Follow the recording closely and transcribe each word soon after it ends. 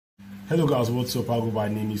Hello guys, what's up? I go by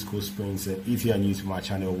name is Iceprince, and if you are new to my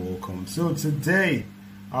channel, welcome. So today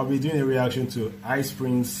I'll be doing a reaction to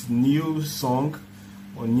Iceprince's new song,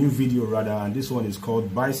 or new video rather, and this one is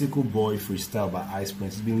called Bicycle Boy Freestyle by Iceprince.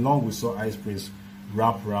 It's been long we saw Iceprince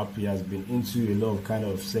rap. He has been into a lot of kind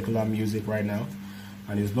of secular music right now,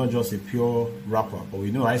 and he's not just a pure rapper, but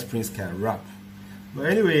we know Iceprince can rap. But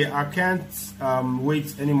anyway, I can't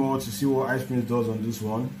wait anymore to see what Iceprince does on this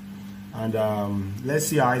one. And let's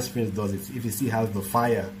see how Iceprince does it, if he still has the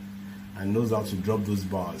fire and knows how to drop those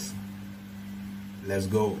bars. Let's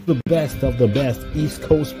go. The best of the best, East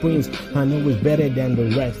Coast Prince. I know it's better than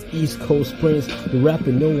the rest. East Coast Prince, the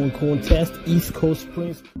rapper no one contest. East Coast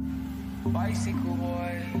Prince. Bicycle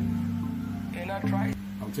boy, and I try.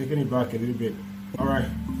 I'm taking it back a little bit. All right.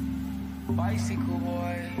 Bicycle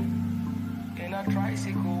boy, in a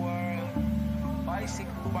tricycle world.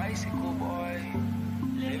 Bicycle boy.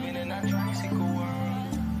 Living in a tricycle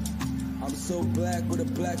world. I'm so black with a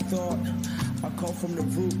black thought. I come from the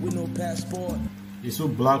root with no passport. He's so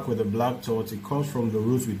black with a black thought. It comes from the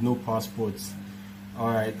roots with no passports.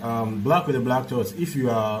 Alright, black with a black thought. If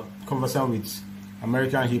you are conversant with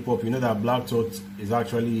American hip hop, you know that Black Thought is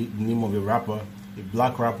actually the name of a rapper, a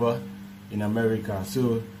black rapper in America.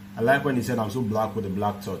 So I like when he said I'm so black with a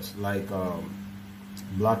black thought, like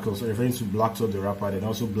Black Thought, so referring to Black Thought the rapper, then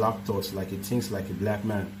also Black Thoughts, like it thinks like a black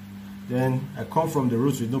man. Then I come from the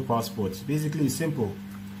roots with no passport. Basically it's simple.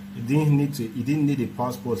 He didn't need a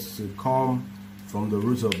passport to come from the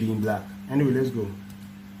roots of being black. Anyway, let's go.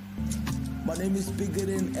 My name is bigger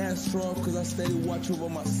than Astro, cause I steady watch over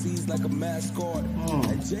my seas like a mascot.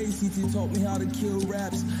 And JCT taught me how to kill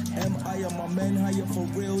raps. M.I. my man higher for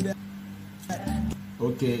real.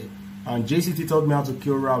 Okay. And JCT taught me how to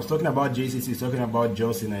kill raps. Talking about JCT, talking about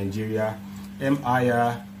Jos in Nigeria.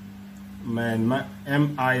 M.I. my man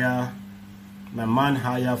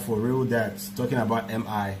higher for real. That's talking about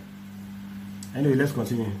M.I. Anyway, let's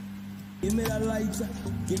continue. Give me that lighter,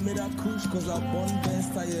 give me that kush, cause I born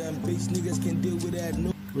against tire and bitch niggas can deal with that.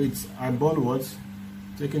 No. Wait, I born what?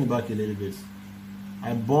 Taking it back a little bit.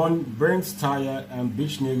 I born burnt tire and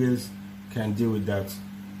bitch niggas can deal with that.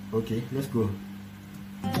 Okay, let's go.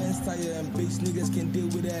 Against tire and bitch niggas can deal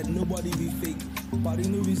with that. Nobody be fake. Body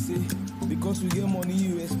no be say. Because we get money,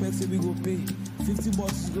 you expect it we go pay. 50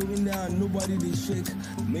 bucks is going down, nobody they shake.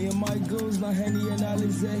 Me and my girls, not Henny and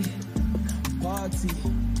Alizé. Party.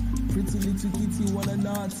 Pretty little kitty, wanna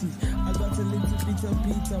naughty. I got a little bit of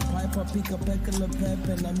Peter Piper, pick a peck of a pep,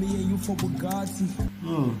 and I me and you for Bugatti.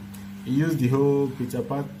 He used the whole Peter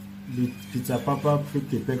Papa,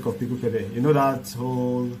 pick a peck of pickle pepper. You know that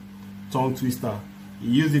whole tongue twister. He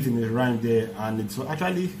used it in his rhyme there, and it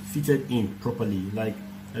actually fitted in properly. Like,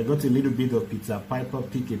 I got a little bit of Peter Piper,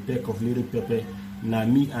 pick a peck of little pepper, now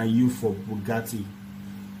me and you for Bugatti.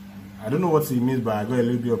 I don't know what he means, but I got a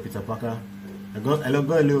little bit of Peter Parker. I got a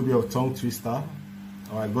little bit of tongue twister,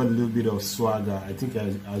 or I got a little bit of swagger. I think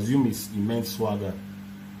I assume it's immense swagger.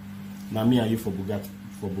 Now me and you for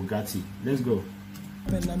Bugatti. Let's go.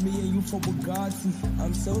 And me and you for Bugatti.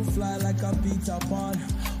 I'm so fly like a Peter Pan.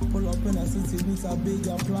 Pull up in a city with a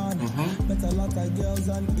bigger plan. Met a lot of girls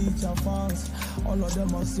and each of fans. All of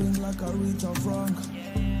them are swing like a Rita Frank.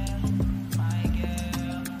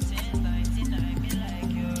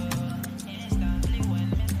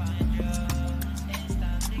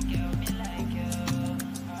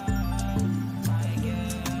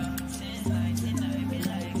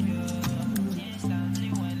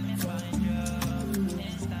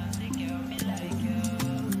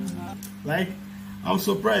 Like, I'm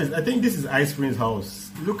surprised. I think this is Iceprince's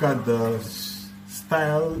house. Look at the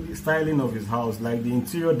styling of his house. Like, the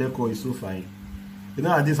interior decor is so fine. You know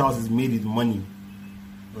that this house is made with money.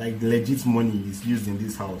 Like, legit money is used in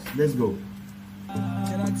this house. Let's go.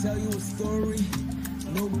 Can I tell you a story?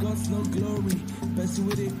 No guts, no glory. Person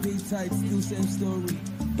with a pay tight, still same story.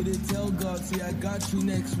 But they tell God, see, I got you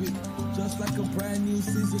next week. Just like a brand new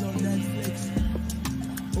season on Netflix.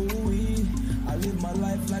 Ooh, I live my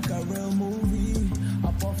life like a real movie.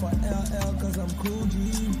 I puff an LL cause I'm cool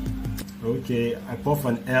G. Okay, I puff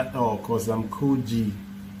an LL cause I'm cool G.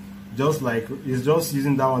 Just like, it's just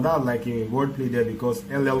using that one. That's like a wordplay there because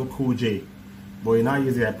LL Cool J. But you now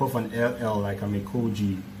use it, I puff an LL like I'm a cool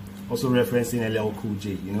G. Also referencing LL Cool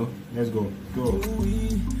J, you know? Let's go. Go.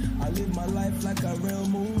 Ooh, I live my life like a real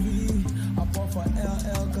movie. I puff an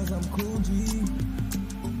LL cause I'm cool G.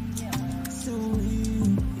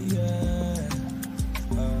 Sweet, yeah.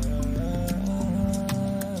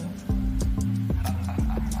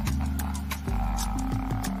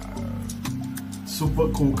 Super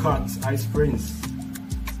cool cut, Iceprince.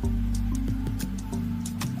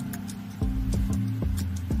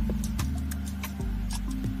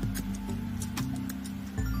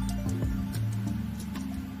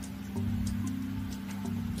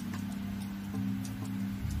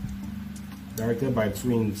 directed by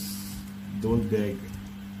twins. Don't Beg.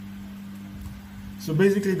 So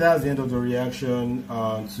basically that's the end of the reaction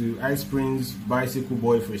to Iceprince Bicycle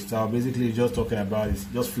Boy freestyle. Basically just talking about his,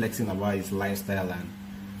 just flexing about his lifestyle and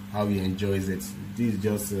how he enjoys it. This is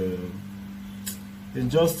just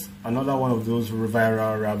it's just another one of those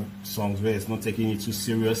viral rap songs where it's not taking it too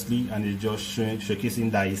seriously and it's just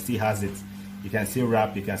showcasing that he still has it. You can still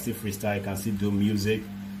rap, you can still freestyle, you can still do music,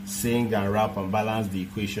 sing and rap and balance the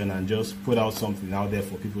equation and just put out something out there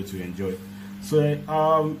for people to enjoy. So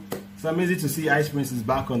it's amazing to see Iceprince is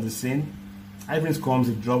back on the scene. Iceprince comes,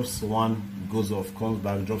 it drops one, goes off, comes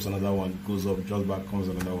back, drops another one, goes up, drops back, comes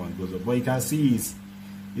another one, goes up. But you can see he's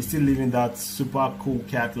still living that super cool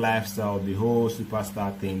cat lifestyle, the whole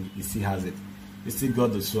superstar thing. He still has it. He still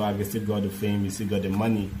got the swag, he still got the fame, he still got the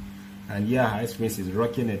money. And yeah, Iceprince is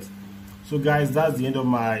rocking it. So guys, that's the end of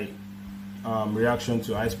my reaction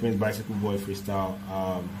to Iceprince Bicycle Boy freestyle.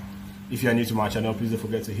 If you are new to my channel, please don't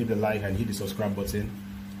forget to hit the like and hit the subscribe button.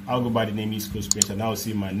 I'll go by the name Iceprince and I'll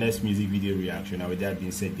see my next music video reaction. Now with that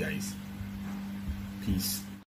being said, guys, peace.